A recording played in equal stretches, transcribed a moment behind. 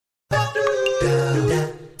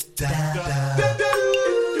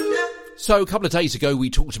So a couple of days ago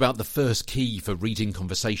we talked about the first key for reading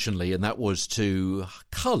conversationally, and that was to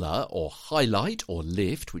colour or highlight or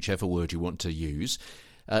lift, whichever word you want to use,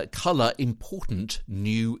 colour important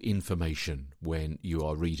new information when you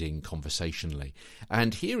are reading conversationally.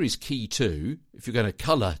 And here is key 2. If you're going to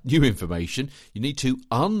colour new information, you need to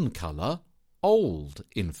uncolour old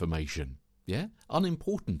information. Yeah?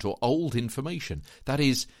 Unimportant or old information. That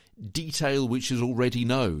is, detail which is already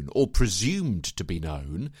known or presumed to be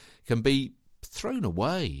known can be thrown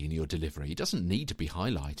away in your delivery. It doesn't need to be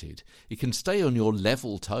highlighted. It can stay on your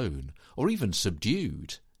level tone or even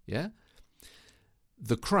subdued. Yeah?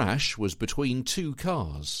 The crash was between 2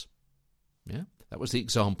 cars. Yeah? That was the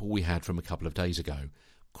example we had from a couple of days ago.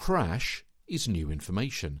 Crash is new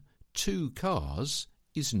information. 2 cars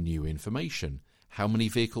is new information. How many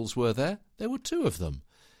vehicles were there? There were 2 of them.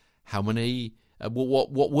 How many...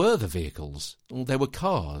 what were the vehicles? Well, there were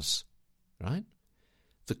cars, right?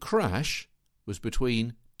 The crash was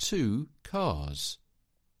between 2 cars.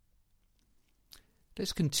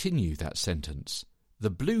 Let's continue that sentence. The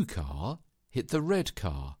blue car hit the red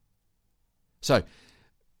car. So,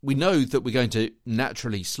 we know that we're going to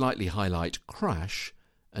naturally slightly highlight crash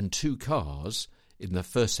and 2 cars in the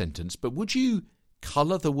first sentence, but would you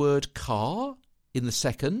colour the word car in the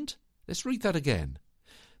second? Let's read that again.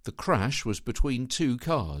 The crash was between 2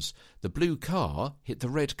 cars. The blue car hit the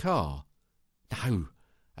red car. No,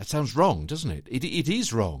 that sounds wrong, doesn't it? It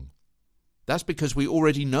is wrong. That's because we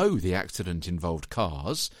already know the accident involved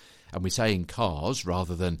cars, and we're saying cars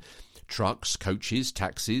rather than trucks, coaches,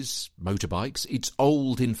 taxis, motorbikes. It's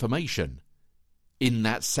old information in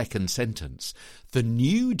that second sentence. The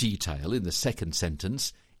new detail in the second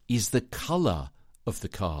sentence is the colour of the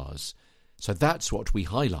cars. So that's what we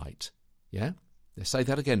highlight. Yeah? Let's say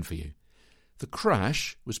that again for you. The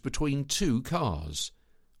crash was between 2 cars.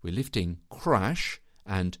 We're lifting crash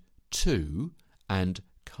and 2 and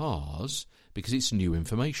cars because it's new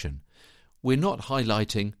information. We're not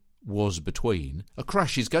highlighting was between. A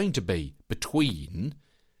crash is going to be between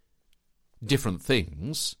different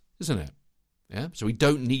things, isn't it? Yeah. So we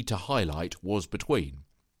don't need to highlight was between.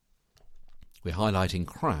 We're highlighting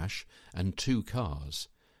crash and 2 cars.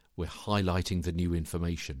 We're highlighting the new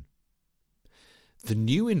information. The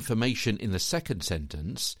new information in the second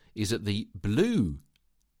sentence is that the blue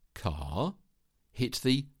car hit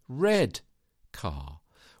the red car.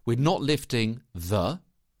 We're not lifting the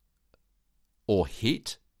or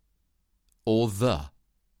hit or the,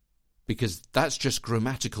 because that's just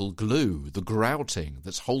grammatical glue, the grouting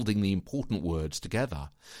that's holding the important words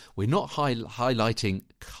together. We're not highlighting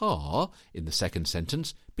car in the second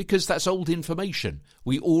sentence because that's old information.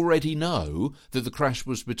 We already know that the crash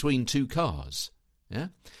was between 2 cars. Yeah?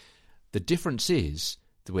 The difference is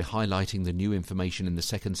that we're highlighting the new information in the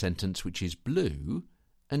second sentence, which is blue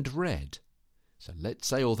and red. So let's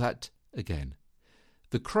say all that again.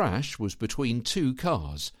 The crash was between 2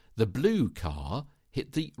 cars. The blue car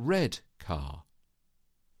hit the red car.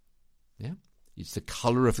 Yeah? It's the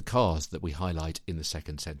colour of the cars that we highlight in the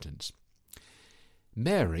second sentence.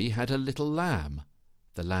 Mary had a little lamb.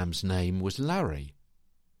 The lamb's name was Larry.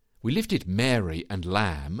 We lifted Mary and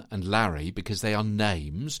Lamb and Larry because they are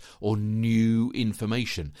names or new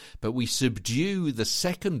information, but we subdue the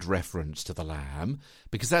second reference to the lamb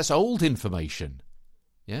because that's old information.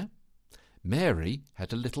 Yeah? Mary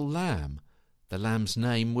had a little lamb. The lamb's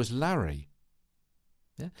name was Larry.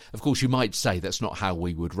 Yeah? Of course, you might say that's not how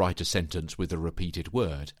we would write a sentence with a repeated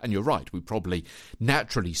word. And you're right, we probably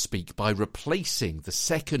naturally speak by replacing the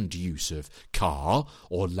second use of car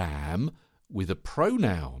or lamb with a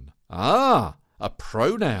pronoun. A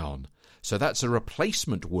pronoun. So that's a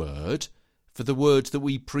replacement word for the words that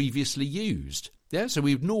we previously used. Yeah, so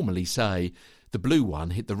we would normally say the blue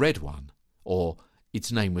one hit the red one, or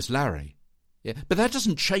its name was Larry. Yeah, but that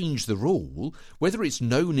doesn't change the rule. Whether it's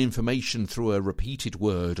known information through a repeated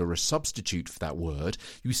word or a substitute for that word,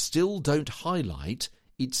 you still don't highlight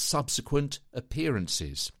its subsequent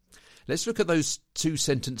appearances. Let's look at those 2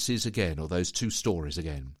 sentences again, or those 2 stories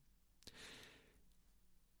again.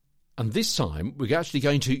 And this time, we're actually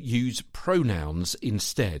going to use pronouns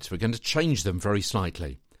instead. We're going to change them very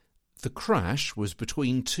slightly. The crash was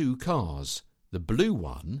between 2 cars. The blue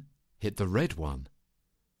one hit the red one.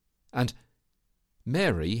 And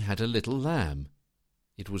Mary had a little lamb.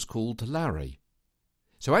 It was called Larry.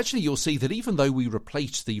 So actually you'll see that even though we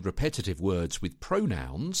replaced the repetitive words with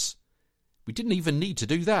pronouns, we didn't even need to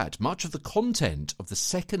do that. Much of the content of the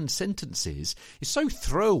second sentences is so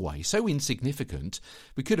throwaway, so insignificant,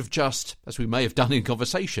 we could have just, as we may have done in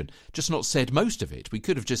conversation, just not said most of it. We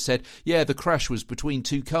could have just said, yeah, the crash was between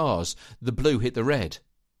 2 cars. The blue hit the red.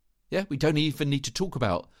 Yeah, we don't even need to talk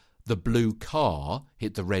about the blue car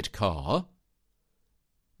hit the red car.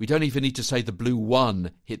 We don't even need to say the blue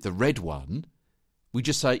one hit the red one. We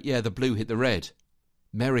just say, yeah, the blue hit the red.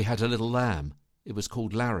 Mary had a little lamb. It was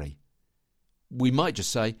called Larry. We might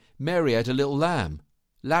just say, Mary had a little lamb.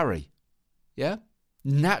 Larry. Yeah?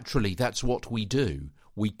 Naturally, that's what we do.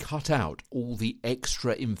 We cut out all the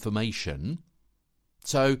extra information.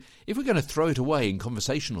 So if we're going to throw it away in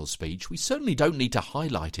conversational speech, we certainly don't need to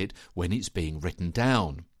highlight it when it's being written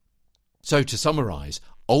down. So to summarise,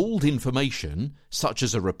 old information, such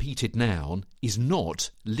as a repeated noun, is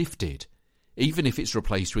not lifted, even if it's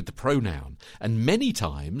replaced with the pronoun. And many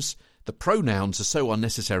times, the pronouns are so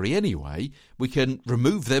unnecessary anyway, we can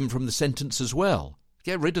remove them from the sentence as well.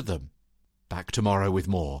 Get rid of them. Back tomorrow with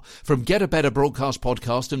more from Get a Better Broadcast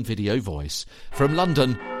Podcast and Video Voice. From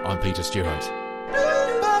London, I'm Peter Stewart.